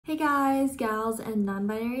Hey guys, gals, and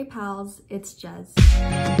non-binary pals, it's Jez.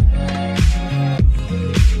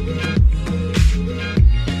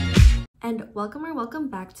 And welcome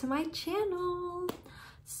back to my channel.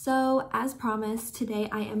 So as promised, today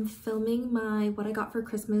I am filming my what I got for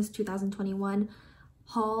Christmas 2021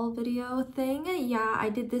 haul video thing. Yeah, I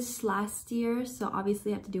did this last year, so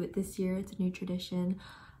obviously I have to do it this year. It's a new tradition.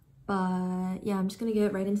 But yeah, I'm just gonna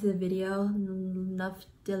get right into the video. Enough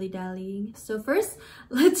dilly-dallying. So first,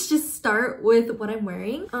 let's just start with what I'm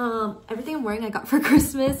wearing. Everything I'm wearing I got for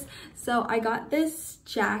Christmas. So I got this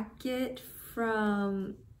jacket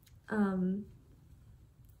from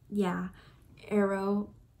yeah,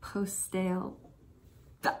 Aeropostale.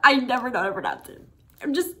 I never know how to pronounce it.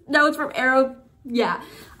 No, it's from Aero. Yeah,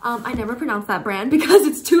 I never pronounce that brand because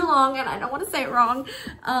it's too long and I don't want to say it wrong.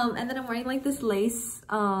 And then I'm wearing like this lace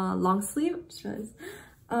long sleeve.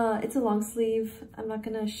 It's a long sleeve. I'm not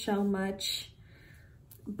gonna show much,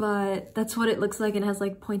 but that's what it looks like. It has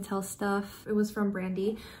like pointel stuff. It was from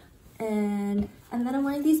Brandy. And then I'm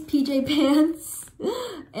wearing these PJ pants.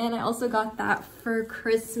 And I also got that for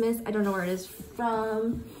Christmas. I don't know where it is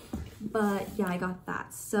from, but yeah, I got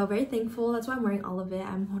that. So very thankful. That's why I'm wearing all of it.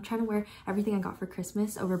 I'm trying to wear everything I got for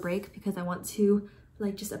Christmas over break because I want to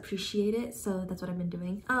like just appreciate it. So that's what I've been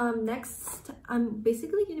doing. Next, I'm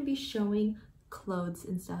basically going to be showing clothes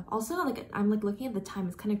and stuff. Also, like I'm like looking at the time,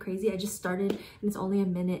 it's kind of crazy. I just started and it's only a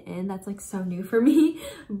minute in. That's like so new for me.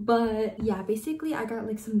 But yeah, basically I got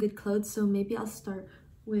like some good clothes, so maybe I'll start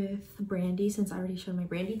with Brandy since I already showed my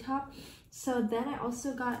Brandy top. So then I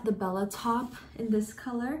also got the Bella top in this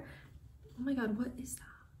color. Oh my god, what is that?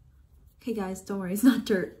 Okay guys, don't worry, it's not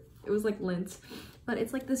dirt. It was like lint. But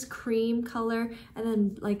it's like this cream color and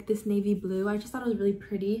then like this navy blue. I just thought it was really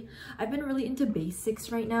pretty. I've been really into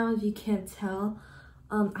basics right now, if you can't tell.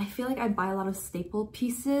 I feel like I buy a lot of staple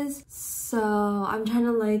pieces, so I'm trying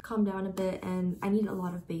to like calm down a bit, and I need a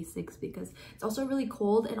lot of basics because it's also really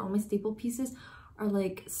cold and all my staple pieces are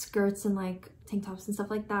like skirts and like tank tops and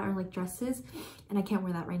stuff like that, or like dresses, and I can't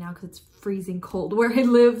wear that right now because it's freezing cold where I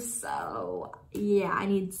live. So yeah, I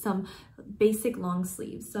need some basic long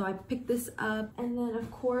sleeves. So I picked this up, and then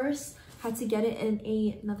of course had to get it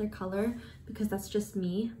in another color because that's just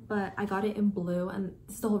me, but I got it in blue, and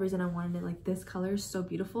this is the whole reason I wanted it. Like this color is so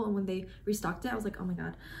beautiful, and when they restocked it I was like, oh my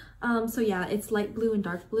god. So yeah, it's light blue and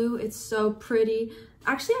dark blue. It's so pretty.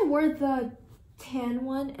 Actually, I wore the tan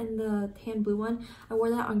one and the tan blue one. I wore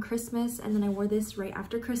that on Christmas, and then I wore this right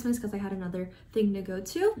after Christmas because I had another thing to go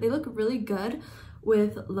to. They look really good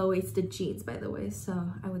with low-waisted jeans, by the way,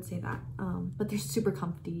 so I would say that. But they're super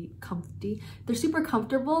comfy. They're super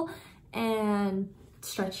comfortable and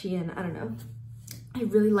stretchy, and I don't know, I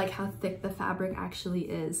really like how thick the fabric actually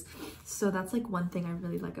is. So that's like one thing I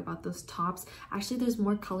really like about those tops. Actually, there's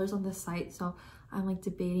more colors on the site, so I'm like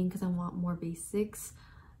debating because I want more basics.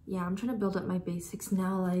 Yeah, I'm trying to build up my basics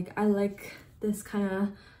now. Like I like this kind of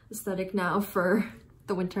aesthetic now for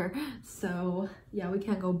the winter. So yeah, we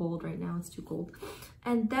can't go bold right now, it's too cold.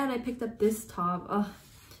 And then I picked up this top. Oh,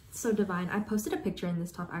 it's so divine. I posted a picture in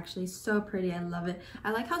this top, actually. So pretty, I love it.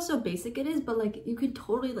 I like how so basic it is, but like you could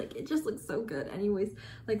totally like, it just looks so good anyways,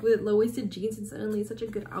 like with low-waisted jeans, and suddenly it's such a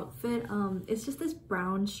good outfit. It's just this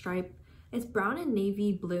brown stripe. It's brown and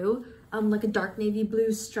navy blue, like a dark navy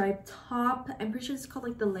blue striped top. I'm pretty sure it's called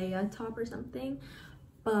like the Leia top or something.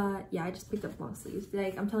 But yeah, I just picked up long sleeves.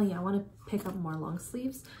 Like I'm telling you, I want to pick up more long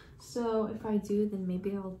sleeves. So if I do, then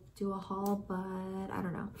maybe I'll do a haul, but I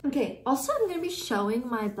don't know. Okay, also I'm gonna be showing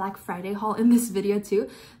my Black Friday haul in this video too,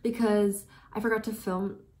 because I forgot to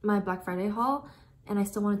film my Black Friday haul. And I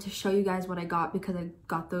still wanted to show you guys what I got because I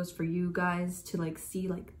got those for you guys to like see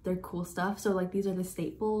like their cool stuff. So like these are the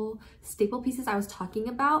staple pieces I was talking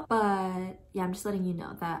about. But yeah, I'm just letting you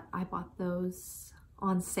know that I bought those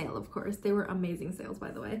on sale, of course. They were amazing sales,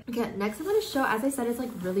 by the way. Okay, next I'm gonna show, as I said, it's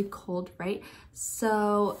like really cold, right?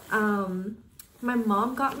 So my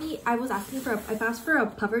mom got me, I asked for a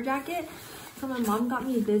puffer jacket. So my mom got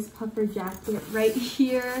me this puffer jacket right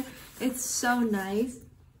here. It's so nice.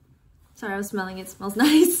 Sorry, I was smelling it. It smells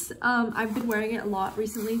nice. I've been wearing it a lot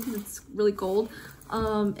recently because it's really cold.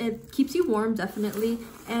 It keeps you warm, definitely.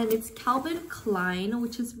 And it's Calvin Klein,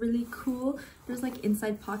 which is really cool. There's like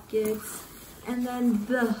inside pockets. And then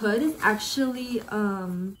the hood is actually,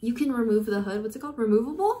 you can remove the hood. What's it called?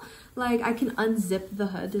 Removable? Like I can unzip the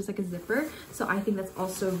hood. There's like a zipper. So I think that's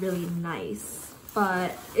also really nice.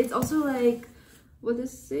 But it's also like, what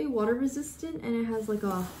does it say? Water resistant, and it has like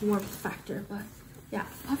a warmth factor. But yeah,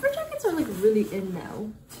 puffer jackets are like really in now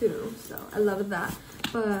too, so I love that.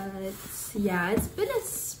 But yeah, it's been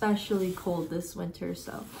especially cold this winter,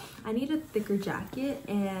 so I need a thicker jacket,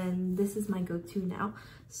 and this is my go-to now.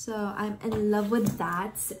 So I'm in love with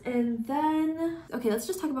that. And then, okay, let's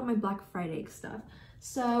just talk about my Black Friday stuff.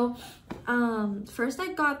 So first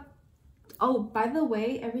I got, oh, by the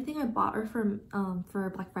way, everything I bought are from for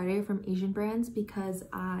Black Friday are from Asian brands because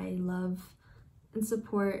I love and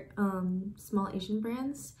support small Asian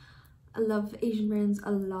brands. I love Asian brands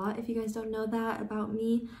a lot, if you guys don't know that about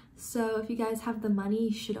me. So if you guys have the money,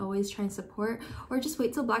 you should always try and support, or just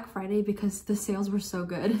wait till Black Friday because the sales were so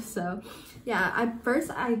good. So yeah,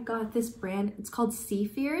 first I got this brand. It's called Sea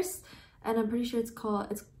Fierce, and I'm pretty sure it's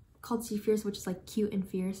called Sea Fierce, which is like cute and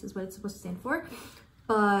fierce is what it's supposed to stand for.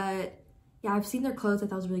 But yeah, I've seen their clothes. I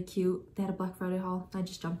thought it was really cute. They had a Black Friday haul. I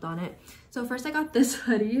just jumped on it. So first I got this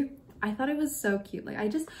hoodie. I thought it was so cute. Like, I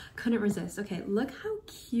just couldn't resist. Okay, look how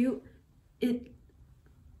cute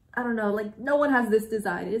I don't know, like no one has this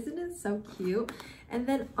design. Isn't it so cute? And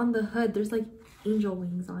then on the hood, there's like angel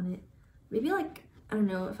wings on it. Maybe like, I don't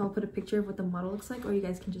know if I'll put a picture of what the model looks like, or you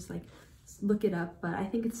guys can just like look it up, but I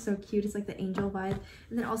think it's so cute. It's like the angel vibe.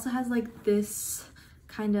 And then it also has like this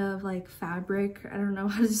kind of like fabric. I don't know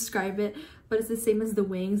how to describe it, but it's the same as the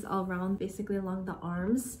wings all around, basically along the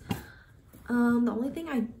arms. The only thing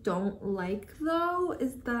I don't like though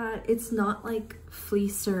is that it's not like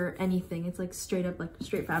fleece or anything. It's like straight up like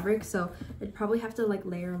straight fabric, so I'd probably have to like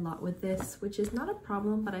layer a lot with this, which is not a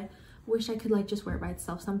problem, but I wish I could like just wear it by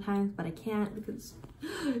itself sometimes, but I can't because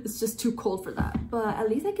it's just too cold for that. But at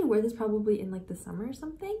least I could wear this probably in like the summer or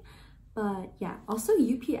something. But yeah, also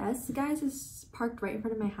UPS, guys, is parked right in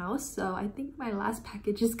front of my house, so I think my last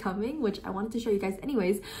package is coming, which I wanted to show you guys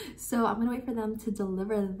anyways, so I'm gonna wait for them to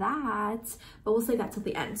deliver that, but we'll save that till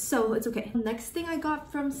the end, so it's okay. Next thing I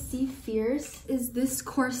got from Sea Fierce is this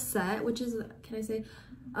corset, which is, can I say,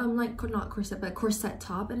 like, not corset, but corset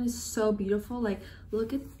top, and it's so beautiful. Like,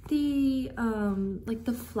 look at the like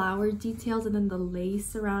the flower details and then the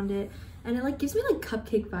lace around it, and it like gives me like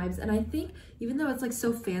cupcake vibes. And I think even though it's like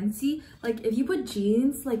so fancy, like if you put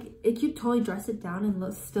jeans, like it could totally dress it down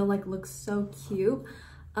and still like look so cute.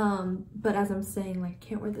 But as I'm saying, like I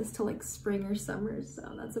can't wear this till like spring or summer,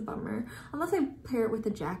 so that's a bummer, unless I pair it with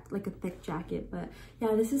a jacket, like a thick jacket. But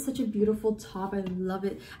yeah, this is such a beautiful top. I love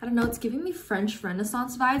it. I don't know, it's giving me French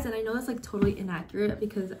Renaissance vibes, and I know that's like totally inaccurate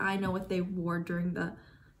because I know what they wore during the,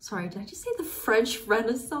 sorry, did I just say the French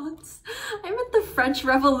Renaissance? I meant the French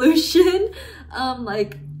Revolution.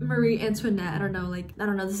 Like Marie Antoinette, I don't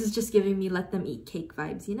know, this is just giving me let them eat cake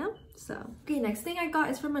vibes, you know? So, okay, next thing I got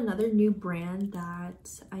is from another new brand that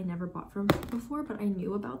I never bought from before, but I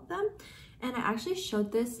knew about them. And I actually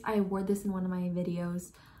showed this, I wore this in one of my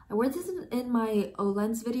videos. I wore this in my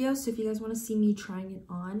Olens video, so if you guys want to see me trying it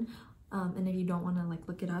on, and if you don't want to like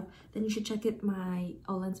look it up, then you should check my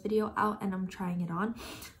Olens video out, and I'm trying it on.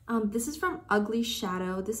 This is from Ugly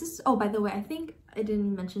Shadow. This is, oh, by the way, I think I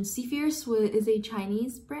didn't mention Sea Fierce is a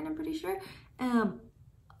Chinese brand, I'm pretty sure.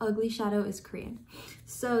 Ugly Shadow is Korean.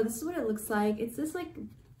 So this is what it looks like. It's this like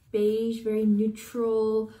beige, very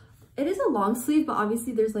neutral. It is a long sleeve, but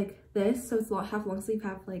obviously there's like this, so it's half long sleeve,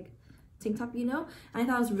 half like tank top, you know? And I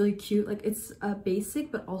thought it was really cute. Like it's a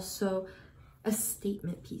basic, but also a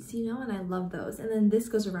statement piece, you know? And I love those. And then this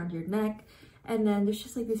goes around your neck. And then there's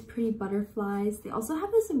just like these pretty butterflies. They also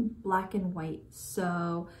have this in black and white,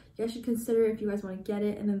 so you guys should consider if you guys want to get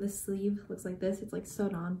it. And then the sleeve looks like this. It's like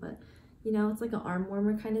sewed on, but you know, it's like an arm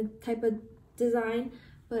warmer kind of type of design.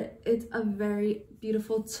 But it's a very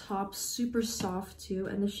beautiful top, super soft too,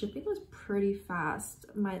 and the shipping was pretty fast,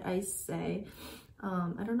 might I say.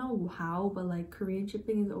 I don't know how, but like Korean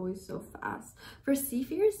shipping is always so fast. For Sea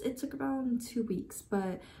Fierce, it took around 2 weeks,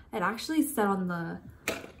 but it actually said on the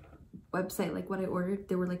website like what I ordered,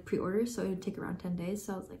 they were like pre-orders, so it would take around 10 days.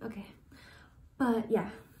 So I was like, okay. But yeah,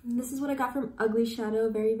 this is what I got from Ugly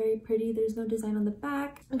Shadow. Very, very pretty. There's no design on the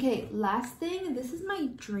back. Okay, last thing, this is my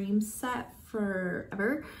dream set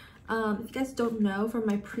forever. If you guys don't know, from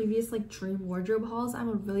my previous like dream wardrobe hauls, I'm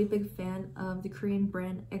a really big fan of the Korean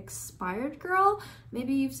brand Expired Girl.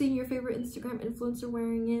 Maybe you've seen your favorite Instagram influencer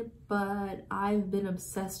wearing it, but I've been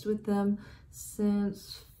obsessed with them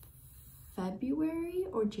since February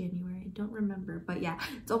or January, I don't remember, but yeah,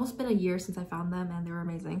 it's almost been a year since I found them, and they were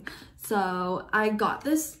amazing. So I got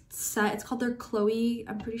this set. It's called their Chloe,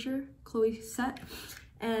 I'm pretty sure, Chloe set,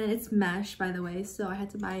 and it's mesh, by the way, so I had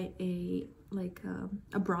to buy a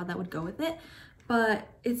bra that would go with it. But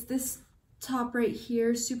it's this top right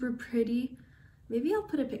here, super pretty. Maybe I'll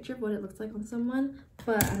put a picture of what it looks like on someone,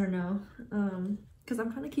 but I don't know, because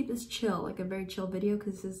I'm trying to keep this chill, like a very chill video,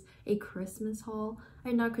 because this is a Christmas haul. I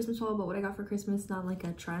mean, not a Christmas haul, but what I got for Christmas, not like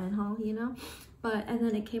a try-on haul, you know? But, and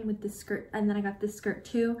then it came with this skirt, and then I got this skirt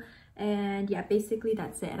too, And yeah, basically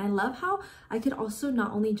that's it. And I love how I could also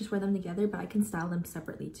not only just wear them together, but I can style them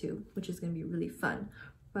separately too, which is gonna be really fun.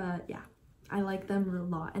 But yeah, I like them a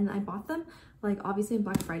lot. And I bought them like obviously on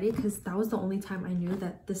Black Friday because that was the only time I knew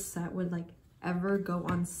that this set would like ever go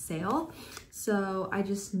on sale. So I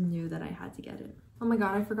just knew that I had to get it. Oh my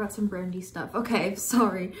god, I forgot some brandy stuff. Okay,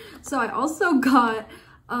 sorry. So I also got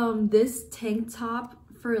this tank top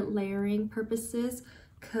for layering purposes,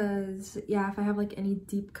 because yeah, if I have like any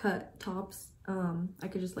deep cut tops, I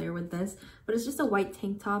could just layer with this. But it's just a white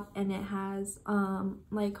tank top and it has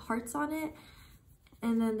like hearts on it,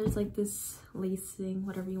 and then there's like this lacing,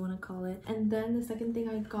 whatever you want to call it. And then the second thing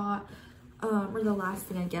I got, or the last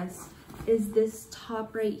thing I guess, is this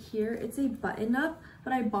top right here. It's a button up,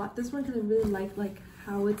 but I bought this one because I really like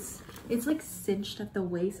how it's like cinched at the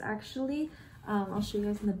waist actually. I'll show you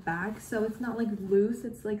guys in the back. So it's not like loose,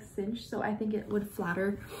 it's like cinched, so I think it would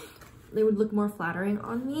look more flattering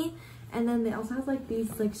on me. And then they also have like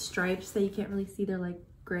these like stripes that you can't really see, they're like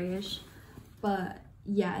grayish, but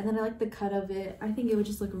yeah. And then I like the cut of it. I think it would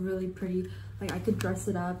just look really pretty. Like I could dress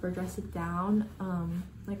it up or dress it down,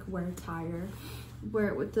 like wear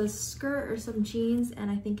it with the skirt or some jeans,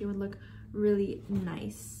 and I think it would look really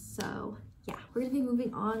nice. So yeah, we're gonna be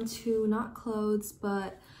moving on to not clothes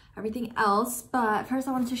but everything else. But first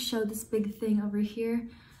I wanted to show this big thing over here.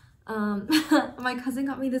 My cousin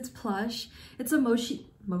got me this plush. It's a mochi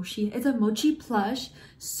plush,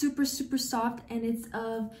 super soft, and it's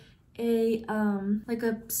of a like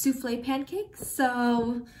a souffle pancake.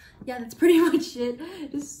 So yeah, that's pretty much it.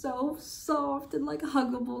 It's so soft and like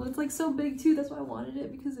huggable. It's like so big too, that's why I wanted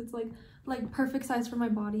it, because it's like perfect size for my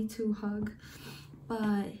body to hug.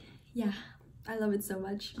 But yeah, I love it so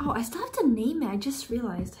much. Oh, I still have to name it. I just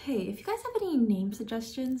realized. Hey, if you guys have any name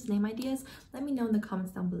suggestions, name ideas, let me know in the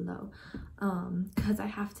comments down below, because I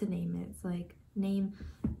have to name it. It's like name,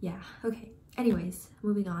 yeah. Okay, anyways,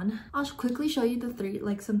 moving on. I'll quickly show you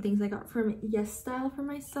the some things I got from YesStyle for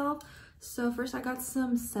myself. So first I got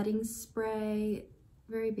some setting spray,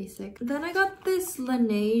 very basic. Then I got this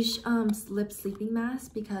Laneige lip sleeping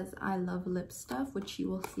mask because I love lip stuff, which you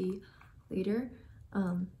will see later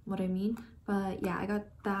what I mean. But yeah, I got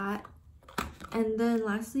that. And then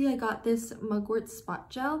lastly I got this Mugwort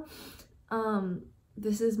spot gel.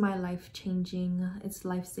 This is my life-changing, it's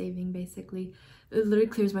life-saving basically. It literally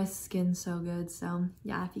clears my skin so good. So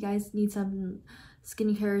yeah, if you guys need some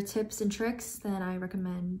skincare tips and tricks, then I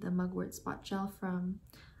recommend the Mugwort spot gel from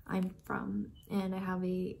and I have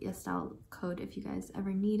a YesStyle code if you guys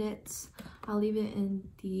ever need it. I'll leave it in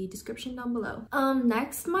the description down below.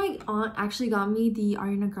 Next, my aunt actually got me the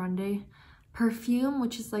Ariana Grande perfume,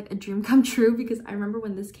 which is like a dream come true, because I remember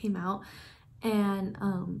when this came out and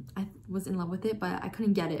I was in love with it, but I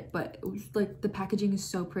couldn't get it. But it was like, the packaging is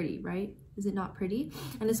so pretty, right? Is it not pretty?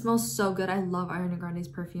 And it smells so good. I love Ariana Grande's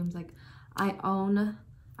perfumes. Like I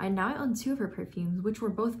now own 2 of her perfumes, which were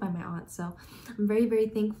both by my aunt, so I'm very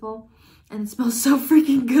thankful. And it smells so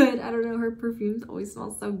freaking good. I don't know, her perfumes always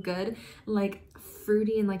smell so good, like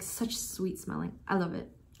fruity and like such sweet smelling. I love it.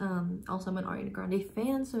 Also I'm an Ariana Grande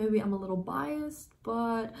fan, so maybe I'm a little biased,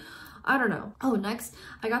 but I don't know. Oh, next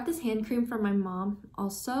I got this hand cream from my mom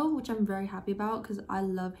also, which I'm very happy about because I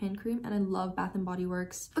love hand cream and I love Bath and Body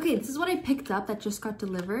Works. Okay, this is what I picked up that just got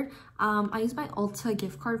delivered. I used my Ulta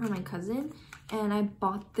gift card from my cousin and I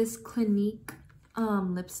bought this Clinique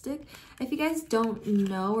lipstick. If you guys don't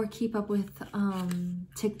know or keep up with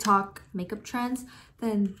TikTok makeup trends,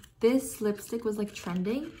 then this lipstick was like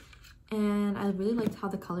trending. And I really liked how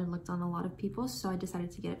the color looked on a lot of people, so I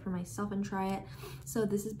decided to get it for myself and try it. So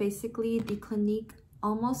this is basically the Clinique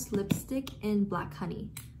Almost lipstick in Black Honey.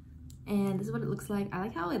 And this is what it looks like. I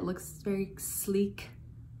like how it looks very sleek,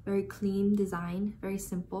 very clean design, very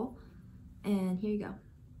simple. And here you go.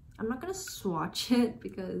 I'm not gonna swatch it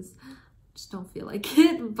because I just don't feel like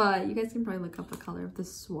it, but you guys can probably look up the color of the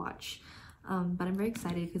swatch. But I'm very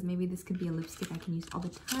excited because maybe this could be a lipstick I can use all the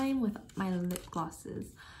time with my lip glosses.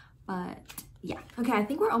 But yeah, okay, I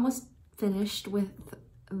think we're almost finished with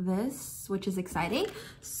this, which is exciting.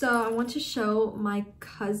 So I want to show, my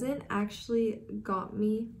cousin actually got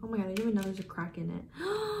me, oh my god, I didn't even know there's a crack in it.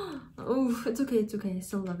 Oh, it's okay, I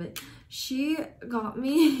still love it. She got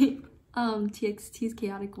me TXT's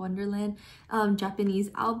Chaotic Wonderland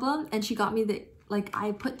Japanese album, and she got me the, like,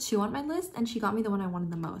 I put 2 on my list and she got me the one I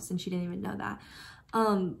wanted the most, and she didn't even know that.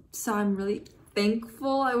 So I'm really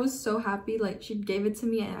thankful. I was so happy. Like, she gave it to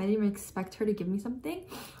me and I didn't even expect her to give me something,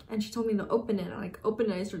 and she told me to open it, and I like opened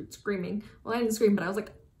it and I started screaming. Well, I didn't scream, but I was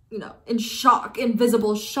like, you know, in shock,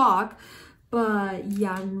 invisible shock. But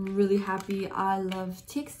yeah, I'm really happy. I love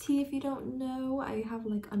TXT. If you don't know, I have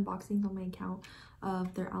like unboxings on my account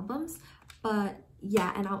of their albums. But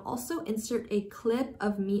yeah, and I'll also insert a clip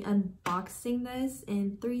of me unboxing this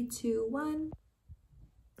in 3, 2, 1.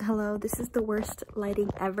 Hello, this is the worst lighting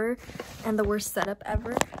ever and the worst setup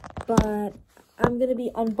ever, but I'm gonna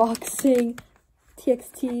be unboxing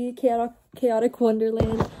TXT Chaotic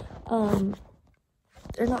Wonderland.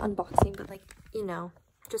 Or not unboxing, but like, you know,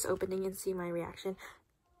 just opening and see my reaction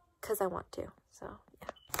because I want to. So yeah.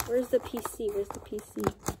 Where's the PC? Where's the PC?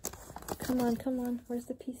 Come on, come on. Where's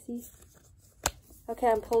the PC? Okay,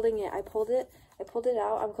 I'm holding it. I pulled it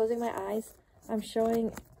out. I'm closing my eyes. I'm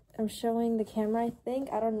showing the camera, I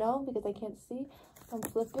think. I don't know because I can't see. I'm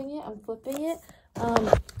flipping it.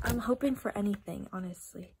 I'm hoping for anything,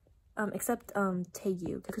 honestly. Except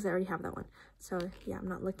Taeyu, because I already have that one. So yeah, I'm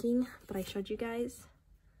not looking, but I showed you guys.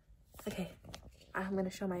 Okay, I'm gonna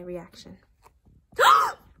show my reaction.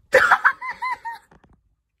 I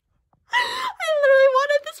literally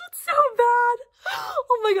wanted this one so bad.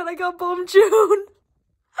 Oh my god, I got Bumjoon.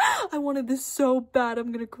 I wanted this so bad.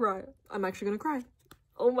 I'm gonna cry. I'm actually gonna cry.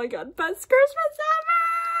 Oh my god, best Christmas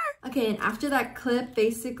ever! Okay, and after that clip,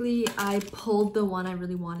 basically, I pulled the one I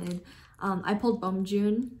really wanted. I pulled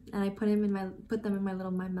Bumjoon, and I put them in my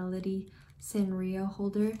little My Melody Sanrio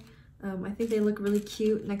holder. I think they look really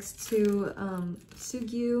cute next to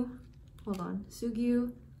Sugyu. Hold on,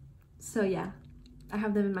 Sugyu. So yeah, I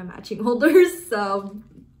have them in my matching holders. So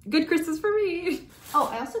good Christmas for me. Oh,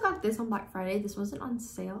 I also got this on Black Friday. This wasn't on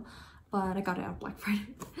sale, but I got it on Black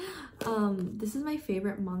Friday. This is my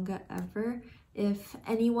favorite manga ever. If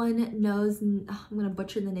anyone knows, I'm gonna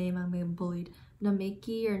butcher the name, I'm being bullied.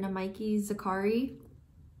 Namaiki Zakari.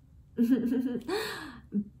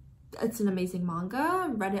 It's an amazing manga.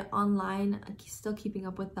 Read it online. I'm still keeping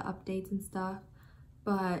up with the updates and stuff.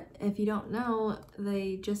 But if you don't know,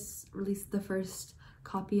 they just released the first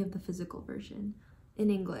copy of the physical version in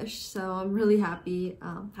English. So I'm really happy.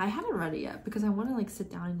 I haven't read it yet because I want to like sit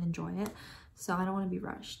down and enjoy it. So I don't want to be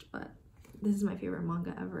rushed, but this is my favorite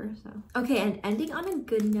manga ever. So okay, and ending on a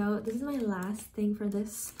good note, this is my last thing for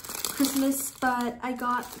this Christmas, but I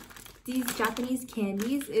got these Japanese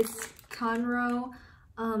candies. It's Kanro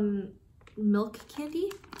milk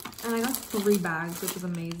candy, and I got 3 bags, which is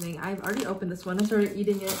amazing. I've already opened this one. I started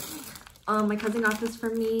eating it. My cousin got this for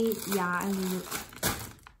me. Yeah, and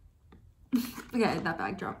okay, that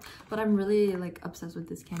bag dropped, but I'm really like obsessed with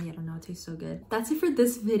this candy. I don't know, it tastes so good. That's it for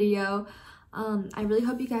this video. I really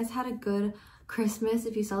hope you guys had a good Christmas.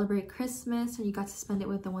 If you celebrate Christmas and you got to spend it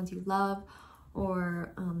with the ones you love,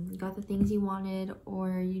 or you got the things you wanted,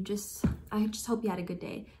 or I just hope you had a good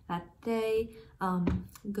day that day.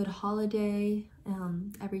 Good holiday,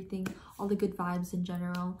 everything, all the good vibes in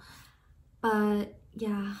general. But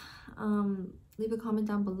yeah, leave a comment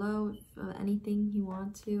down below if anything you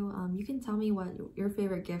want to. You can tell me what your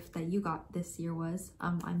favorite gift that you got this year was.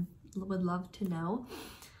 I would love to know.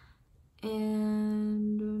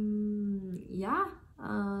 And yeah,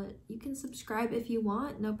 you can subscribe if you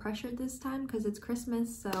want. No pressure this time because it's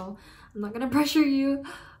Christmas, so I'm not gonna pressure you,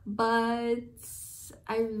 but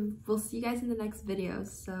I will see you guys in the next video.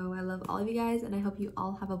 So I love all of you guys, and I hope you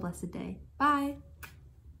all have a blessed day. Bye.